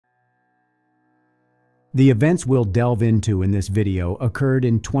The events we'll delve into in this video occurred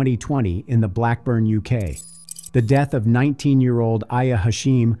in 2020 in the Blackburn, UK. The death of 19-year-old Aya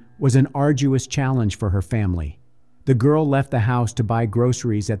Hashim was an arduous challenge for her family. The girl left the house to buy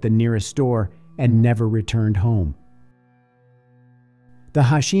groceries at the nearest store and never returned home. The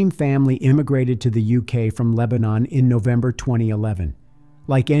Hashim family immigrated to the UK from Lebanon in November 2011.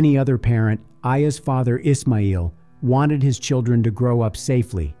 Like any other parent, Aya's father Ismail wanted his children to grow up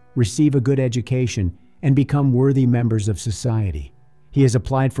safely, receive a good education, and become worthy members of society. He has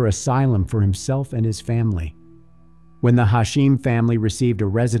applied for asylum for himself and his family. When the Hashim family received a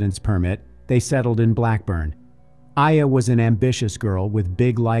residence permit, they settled in Blackburn. Aya was an ambitious girl with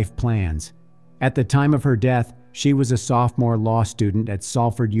big life plans. At the time of her death, she was a sophomore law student at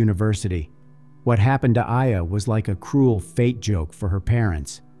Salford University. What happened to Aya was like a cruel fate joke for her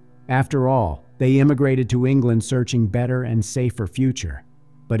parents. After all, they immigrated to England searching better and safer future.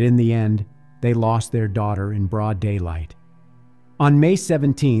 But in the end, they lost their daughter in broad daylight. On May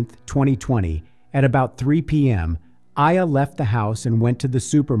 17, 2020, at about 3 p.m., Aya left the house and went to the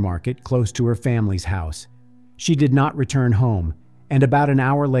supermarket close to her family's house. She did not return home, and about an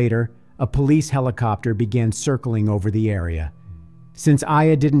hour later, a police helicopter began circling over the area. Since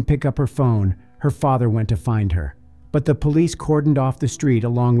Aya didn't pick up her phone, her father went to find her, but the police cordoned off the street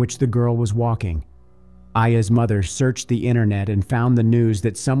along which the girl was walking. Aya's mother searched the internet and found the news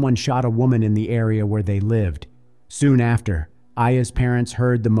that someone shot a woman in the area where they lived. Soon after, Aya's parents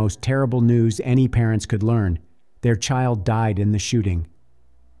heard the most terrible news any parents could learn. Their child died in the shooting.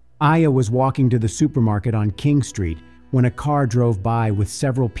 Aya was walking to the supermarket on King Street when a car drove by with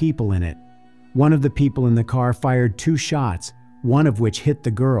several people in it. One of the people in the car fired 2 shots, one of which hit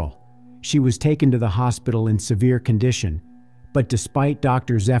the girl. She was taken to the hospital in severe condition, but despite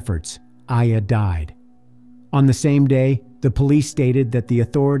doctors' efforts, Aya died. On the same day, the police stated that the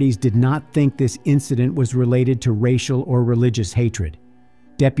authorities did not think this incident was related to racial or religious hatred.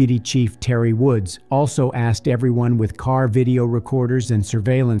 Deputy Chief Terry Woods also asked everyone with car video recorders and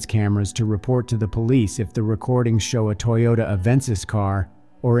surveillance cameras to report to the police if the recordings show a Toyota Avensis car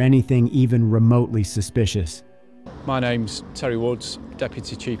or anything even remotely suspicious. My name's Terry Woods,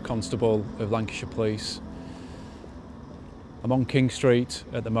 Deputy Chief Constable of Lancashire Police. I'm on King Street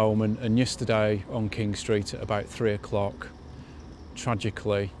at the moment, and yesterday on King Street at about 3 o'clock,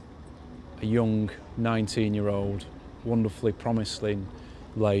 tragically, a young 19-year-old, wonderfully promising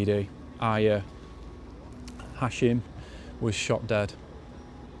lady, Aya Hashim, was shot dead.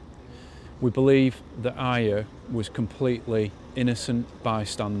 We believe that Aya was completely innocent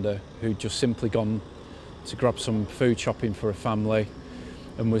bystander who'd just simply gone to grab some food shopping for a family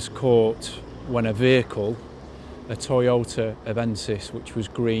and was caught when a vehicle, a Toyota Avensis, which was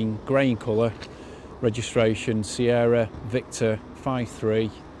grey in colour, registration Sierra Victor 53,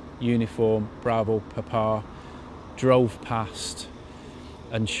 uniform Bravo Papa, drove past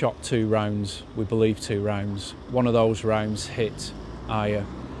and shot 2 rounds, we believe 2 rounds. One of those rounds hit Aya.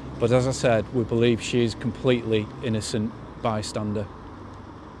 But as I said, we believe she is completely innocent bystander.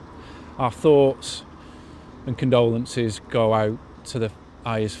 Our thoughts and condolences go out to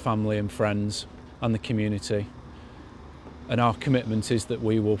Aya's family and friends and the community. And our commitment is that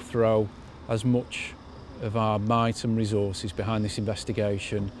we will throw as much of our might and resources behind this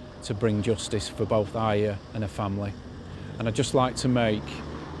investigation to bring justice for both Aya and her family. And I'd just like to make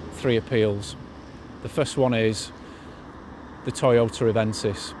 3 appeals. The first one is the Toyota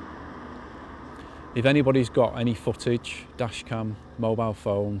Avensis. If anybody's got any footage, dashcam, mobile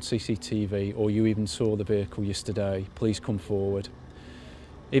phone, CCTV, or you even saw the vehicle yesterday, please come forward.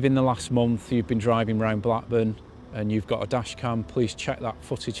 If in the last month you've been driving around Blackburn and you've got a dashcam, please check that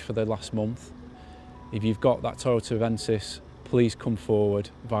footage for the last month. If you've got that Toyota Avensis, please come forward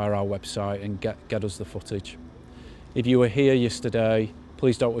via our website and get us the footage. If you were here yesterday,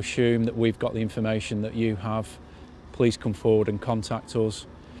 please don't assume that we've got the information that you have. Please come forward and contact us.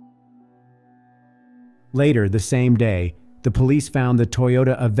 Later the same day, the police found the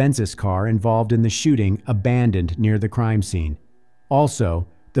Toyota Avensis car involved in the shooting abandoned near the crime scene. Also,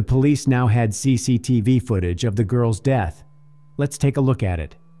 the police now had CCTV footage of the girl's death. Let's take a look at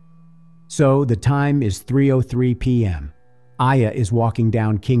it. So the time is 3:03 p.m. Aya is walking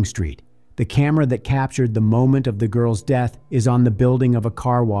down King Street. The camera that captured the moment of the girl's death is on the building of a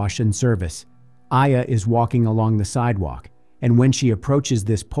car wash and service. Aya is walking along the sidewalk, and when she approaches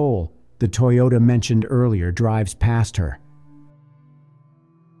this pole, the Toyota mentioned earlier drives past her.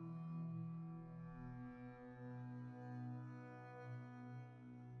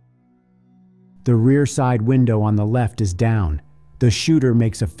 The rear side window on the left is down. The shooter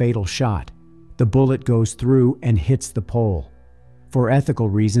makes a fatal shot. The bullet goes through and hits the pole. For ethical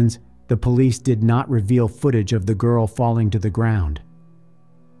reasons, the police did not reveal footage of the girl falling to the ground.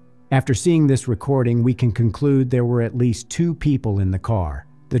 After seeing this recording, we can conclude there were at least 2 people in the car,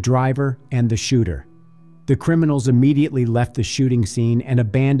 the driver and the shooter. The criminals immediately left the shooting scene and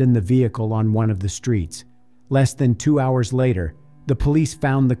abandoned the vehicle on one of the streets. Less than 2 hours later, the police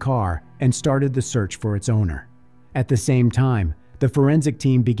found the car and started the search for its owner. At the same time, the forensic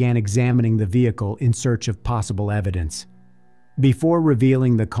team began examining the vehicle in search of possible evidence. Before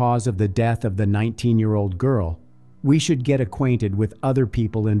revealing the cause of the death of the 19-year-old girl, we should get acquainted with other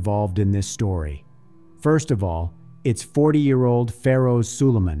people involved in this story. First of all, it's 40-year-old Feroz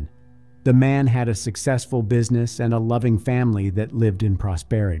Suleiman. The man had a successful business and a loving family that lived in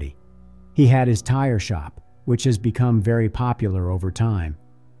prosperity. He had his tire shop, which has become very popular over time.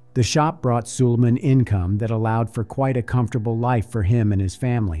 The shop brought Suleiman income that allowed for quite a comfortable life for him and his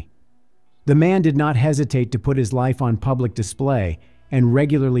family. The man did not hesitate to put his life on public display and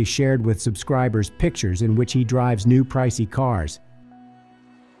regularly shared with subscribers pictures in which he drives new pricey cars.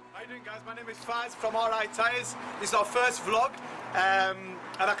 How you doing, guys? My name is Faz from RI Tyres. This is our first vlog, and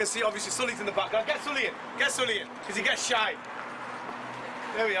I can see obviously Sully's in the background. Get Sully in, because he gets shy.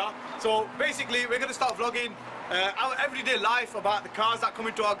 There we are. So basically, we're going to start vlogging our everyday life about the cars that come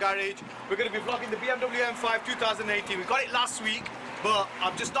into our garage. We're going to be vlogging the BMW M5 2018. We got it last week, but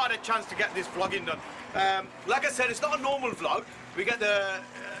I've just not had a chance to get this vlogging done. Like I said, it's not a normal vlog. We get the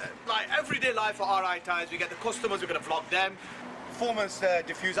like everyday life for RI Tyres. We get the customers. We're going to vlog them. Performance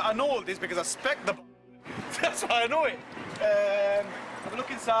diffuser. I know all this because I spec the. That's why I know it. Have a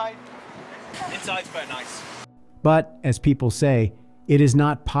look inside. Inside's very nice. But, as people say, it is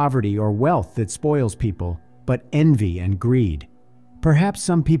not poverty or wealth that spoils people, but envy and greed. Perhaps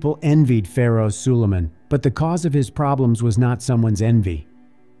some people envied Feroz Suleiman, but the cause of his problems was not someone's envy.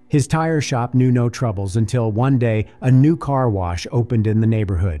 His tire shop knew no troubles until one day a new car wash opened in the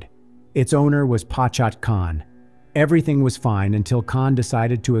neighborhood. Its owner was Pachat Khan. Everything was fine until Khan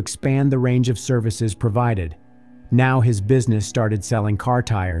decided to expand the range of services provided. Now his business started selling car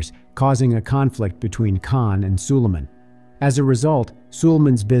tires, causing a conflict between Khan and Suleiman. As a result,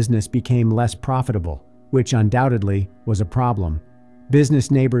 Suleiman's business became less profitable, which undoubtedly was a problem.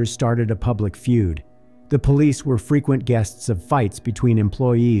 Business neighbors started a public feud. The police were frequent guests of fights between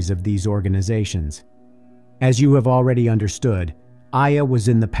employees of these organizations. As you have already understood, Aya was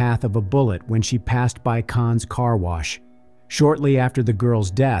in the path of a bullet when she passed by Khan's car wash. Shortly after the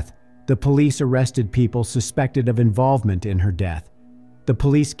girl's death, the police arrested people suspected of involvement in her death. The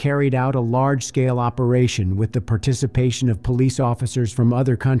police carried out a large-scale operation with the participation of police officers from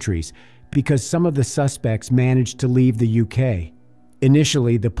other countries because some of the suspects managed to leave the UK.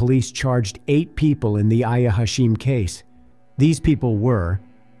 Initially, the police charged 8 people in the Aya Hashim case. These people were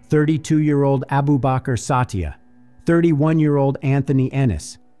 32-year-old Abu Bakr Satya, 31-year-old Anthony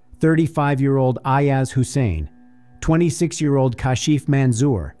Ennis, 35-year-old Ayaz Hussein, 26-year-old Kashif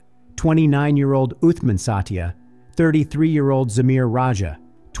Manzoor, 29-year-old Uthman Satya, 33-year-old Zamir Raja,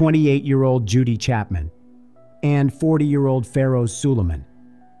 28-year-old Judy Chapman, and 40-year-old Feroz Suleiman.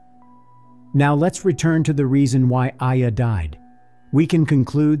 Now let's return to the reason why Aya died. We can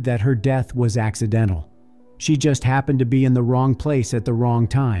conclude that her death was accidental. She just happened to be in the wrong place at the wrong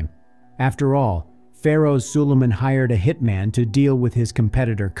time. After all, Feroz Suleiman hired a hitman to deal with his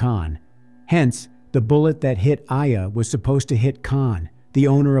competitor Khan. Hence, the bullet that hit Aya was supposed to hit Khan, the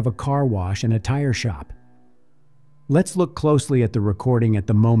owner of a car wash and a tire shop. Let's look closely at the recording at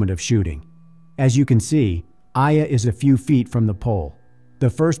the moment of shooting. As you can see, Aya is a few feet from the pole. The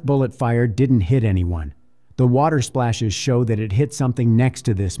first bullet fired didn't hit anyone. The water splashes show that it hit something next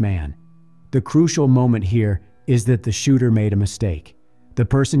to this man. The crucial moment here is that the shooter made a mistake. The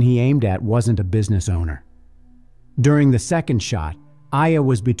person he aimed at wasn't a business owner. During the second shot, Aya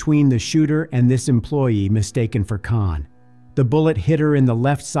was between the shooter and this employee mistaken for Khan. The bullet hit her in the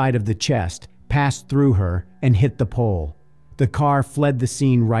left side of the chest, passed through her, and hit the pole. The car fled the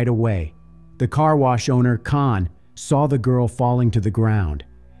scene right away. The car wash owner, Khan, saw the girl falling to the ground.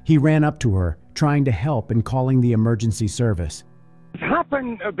 He ran up to her, trying to help and calling the emergency service. It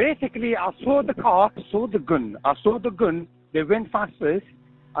happened, basically, I saw the car, saw the gun. They went fast first,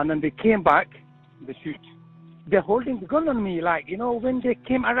 and then they came back, they shoot. They're holding the gun on me, like, you know, when they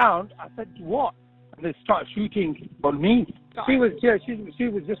came around, I said, what? And they start shooting on me. She was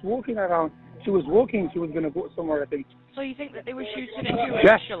just walking around. She was walking, she was going to go somewhere, I think. So you think that they were shooting at you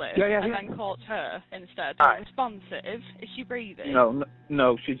initially, and then caught her instead? Responsive? Is she breathing?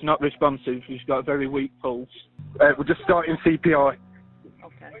 No, she's not responsive. She's got a very weak pulse. We're just starting CPR.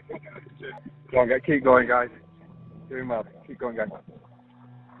 Okay. Come on, keep going, guys. Doing well. Keep going, guys.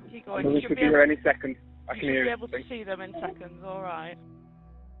 Keep going. We should be here any second. I can hear you. You should be able to see them in seconds, alright.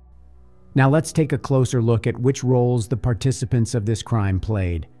 Now let's take a closer look at which roles the participants of this crime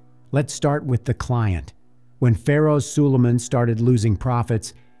played. Let's start with the client. When Feroz Suleiman started losing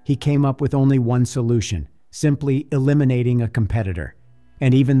profits, he came up with only one solution: simply eliminating a competitor.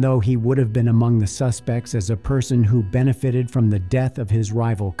 And even though he would have been among the suspects as a person who benefited from the death of his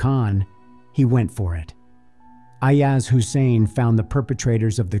rival Khan, he went for it. Ayaz Hussein found the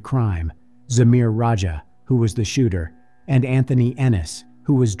perpetrators of the crime, Zamir Raja, who was the shooter, and Anthony Ennis,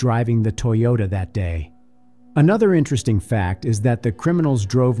 who was driving the Toyota that day. Another interesting fact is that the criminals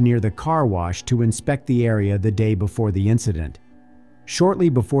drove near the car wash to inspect the area the day before the incident. Shortly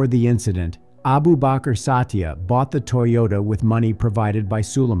before the incident, Abu Bakr Satya bought the Toyota with money provided by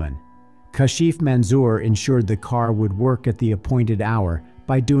Suleiman. Kashif Manzoor ensured the car would work at the appointed hour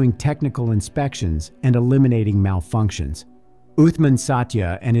by doing technical inspections and eliminating malfunctions. Uthman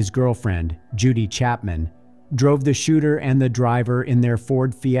Satya and his girlfriend, Judy Chapman, drove the shooter and the driver in their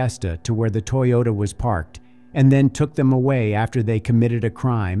Ford Fiesta to where the Toyota was parked, and then took them away after they committed a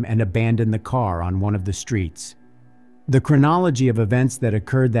crime and abandoned the car on one of the streets. The chronology of events that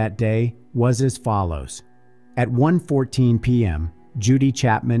occurred that day was as follows. At 1:14 p.m., Judy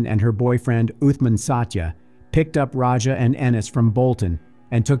Chapman and her boyfriend Uthman Satya picked up Raja and Ennis from Bolton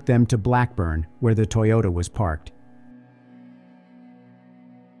and took them to Blackburn, where the Toyota was parked.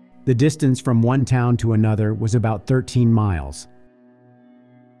 The distance from one town to another was about 13 miles.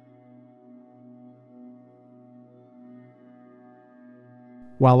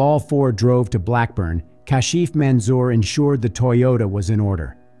 While all four drove to Blackburn, Kashif Manzoor ensured the Toyota was in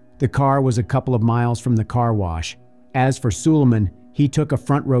order. The car was a couple of miles from the car wash. As for Suleiman, he took a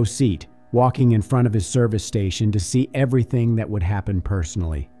front row seat, walking in front of his service station to see everything that would happen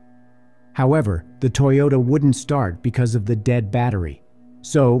personally. However, the Toyota wouldn't start because of the dead battery.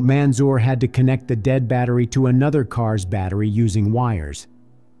 So Manzoor had to connect the dead battery to another car's battery using wires.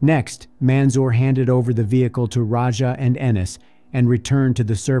 Next, Manzoor handed over the vehicle to Raja and Ennis and returned to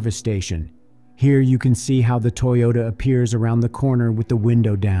the service station. Here you can see how the Toyota appears around the corner with the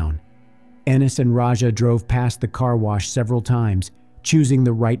window down. Ennis and Raja drove past the car wash several times, choosing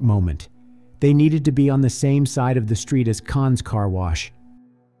the right moment. They needed to be on the same side of the street as Khan's car wash.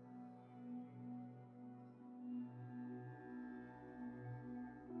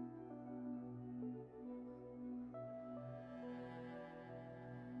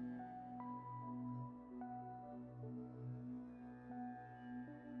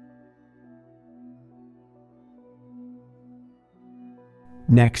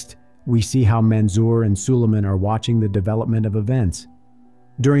 Next, we see how Manzoor and Suleiman are watching the development of events.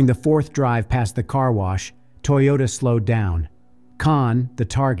 During the fourth drive past the car wash, Toyota slowed down. Khan, the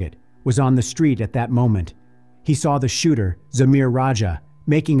target, was on the street at that moment. He saw the shooter, Zamir Raja,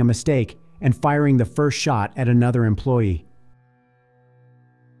 making a mistake and firing the first shot at another employee.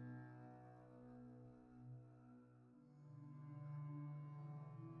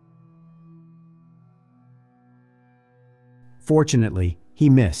 Fortunately, he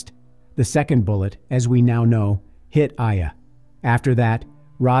missed. The second bullet, as we now know, hit Aya. After that,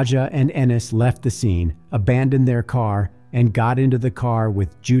 Raja and Ennis left the scene, abandoned their car, and got into the car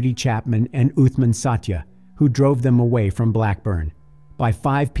with Judy Chapman and Uthman Satya, who drove them away from Blackburn. By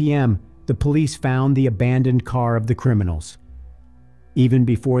 5 p.m., the police found the abandoned car of the criminals. Even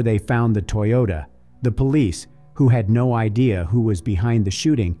before they found the Toyota, the police, who had no idea who was behind the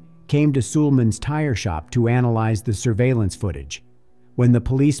shooting, came to Suleiman's tire shop to analyze the surveillance footage. When the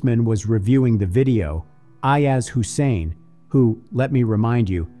policeman was reviewing the video, Ayaz Hussein, who, let me remind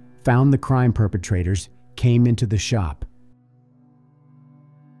you, found the crime perpetrators, came into the shop.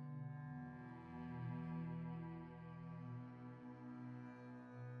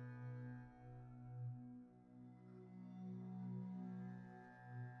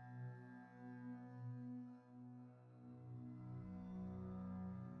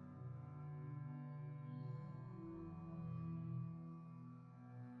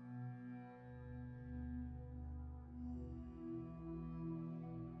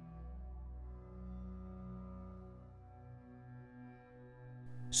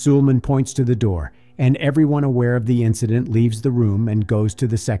 Suleiman points to the door, and everyone aware of the incident leaves the room and goes to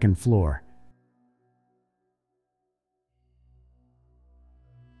the second floor.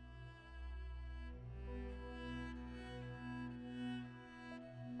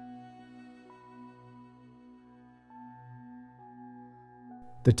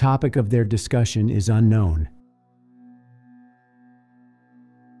 The topic of their discussion is unknown.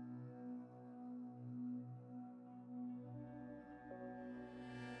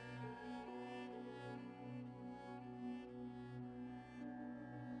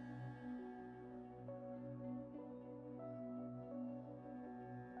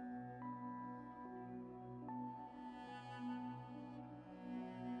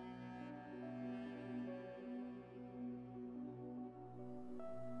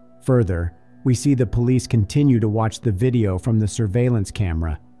 Further, we see the police continue to watch the video from the surveillance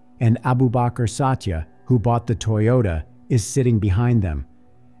camera, and Abu Bakr Satya, who bought the Toyota, is sitting behind them.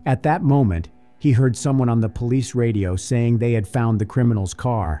 At that moment, he heard someone on the police radio saying they had found the criminal's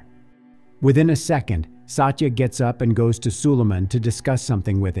car. Within a second, Satya gets up and goes to Suleiman to discuss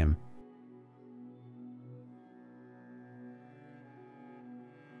something with him.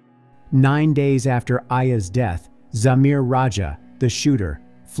 Nine days after Aya's death, Zamir Raja, the shooter,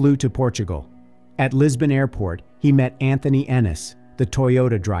 flew to Portugal. At Lisbon Airport, he met Anthony Ennis, the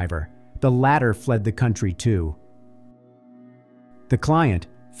Toyota driver. The latter fled the country too. The client,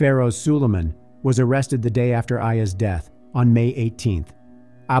 Feroz Suleiman, was arrested the day after Aya's death, on May 18th.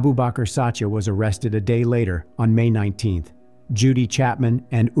 Abu Bakr Satya was arrested a day later, on May 19th. Judy Chapman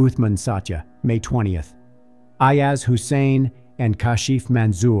and Uthman Satya, May 20th. Ayaz Hussein and Kashif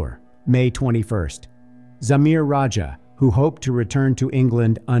Manzoor, May 21st. Zamir Raja, who hoped to return to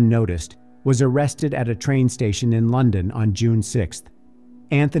England unnoticed, was arrested at a train station in London on June 6th.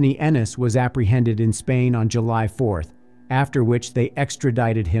 Anthony Ennis was apprehended in Spain on July 4th, after which they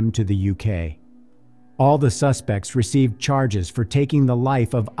extradited him to the UK. All the suspects received charges for taking the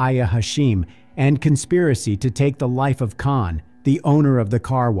life of Aya Hashim and conspiracy to take the life of Khan, the owner of the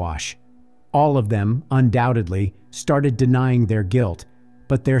car wash. All of them, undoubtedly, started denying their guilt,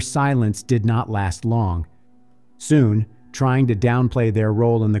 but their silence did not last long. Soon, trying to downplay their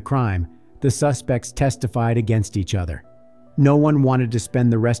role in the crime, the suspects testified against each other. No one wanted to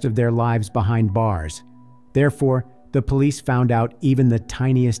spend the rest of their lives behind bars. Therefore, the police found out even the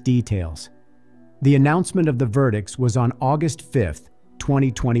tiniest details. The announcement of the verdicts was on August 5th,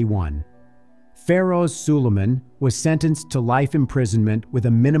 2021. Feroz Suleiman was sentenced to life imprisonment with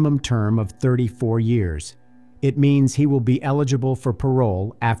a minimum term of 34 years. It means he will be eligible for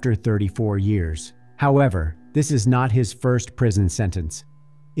parole after 34 years. However, this is not his first prison sentence.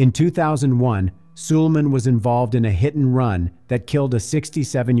 In 2001, Suleiman was involved in a hit-and-run that killed a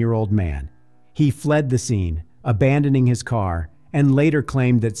 67-year-old man. He fled the scene, abandoning his car, and later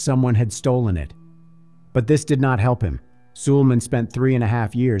claimed that someone had stolen it. But this did not help him. Suleiman spent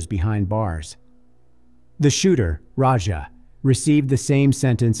 3.5 years behind bars. The shooter, Raja, received the same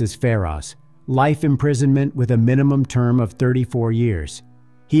sentence as Feroz, life imprisonment with a minimum term of 34 years.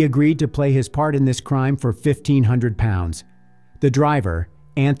 He agreed to play his part in this crime for £1,500. The driver,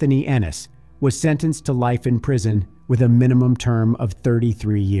 Anthony Ennis, was sentenced to life in prison with a minimum term of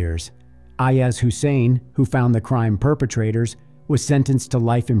 33 years. Ayaz Hussein, who found the crime perpetrators, was sentenced to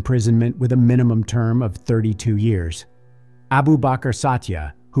life imprisonment with a minimum term of 32 years. Abu Bakr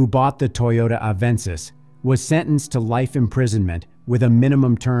Satya, who bought the Toyota Avensis, was sentenced to life imprisonment with a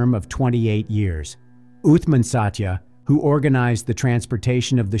minimum term of 28 years. Uthman Satya, who organized the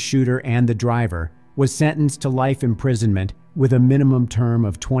transportation of the shooter and the driver, was sentenced to life imprisonment with a minimum term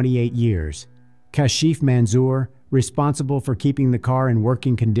of 28 years. Kashif Manzoor, responsible for keeping the car in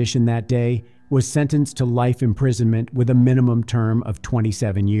working condition that day, was sentenced to life imprisonment with a minimum term of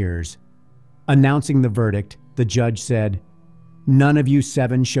 27 years. Announcing the verdict, the judge said, "None of you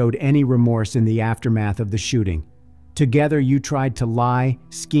 7 showed any remorse in the aftermath of the shooting. Together you tried to lie,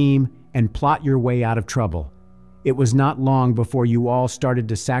 scheme, and plot your way out of trouble. It was not long before you all started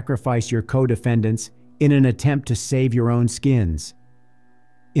to sacrifice your co-defendants in an attempt to save your own skins."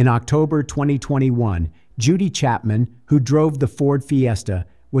 In October 2021, Judy Chapman, who drove the Ford Fiesta,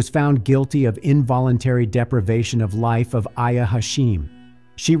 was found guilty of involuntary deprivation of life of Aya Hashim.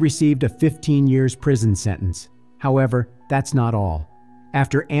 She received a 15 years prison sentence. However, that's not all.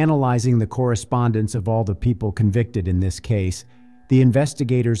 After analyzing the correspondence of all the people convicted in this case, the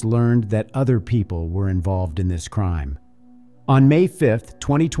investigators learned that other people were involved in this crime. On May 5,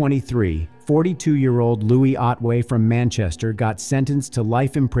 2023, 42-year-old Louis Otway from Manchester got sentenced to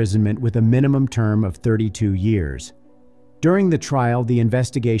life imprisonment with a minimum term of 32 years. During the trial, the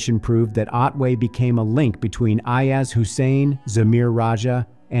investigation proved that Otway became a link between Ayaz Hussein, Zamir Raja,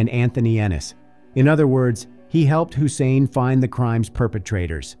 and Anthony Ennis. In other words, he helped Hussein find the crime's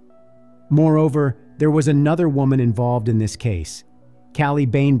perpetrators. Moreover, there was another woman involved in this case. Callie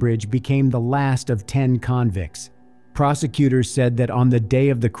Bainbridge became the last of 10 convicts. Prosecutors said that on the day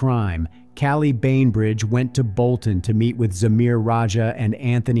of the crime, Callie Bainbridge went to Bolton to meet with Zamir Raja and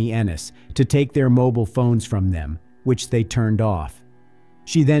Anthony Ennis to take their mobile phones from them, which they turned off.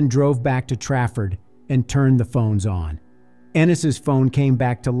 She then drove back to Trafford and turned the phones on. Ennis's phone came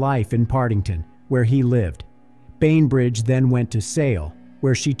back to life in Partington, where he lived. Bainbridge then went to Sale,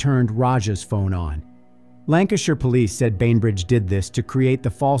 where she turned Raja's phone on. Lancashire police said Bainbridge did this to create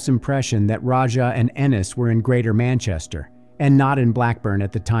the false impression that Raja and Ennis were in Greater Manchester and not in Blackburn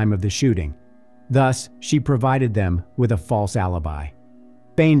at the time of the shooting. Thus, she provided them with a false alibi.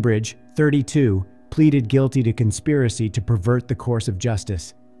 Bainbridge, 32, pleaded guilty to conspiracy to pervert the course of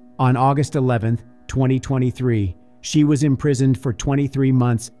justice. On August 11, 2023, she was imprisoned for 23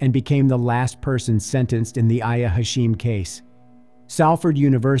 months and became the last person sentenced in the Aya Hashim case. Salford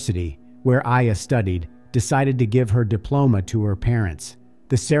University, where Aya studied, decided to give her diploma to her parents.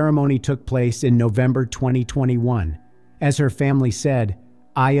 The ceremony took place in November 2021. As her family said,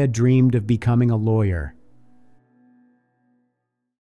 Aya dreamed of becoming a lawyer.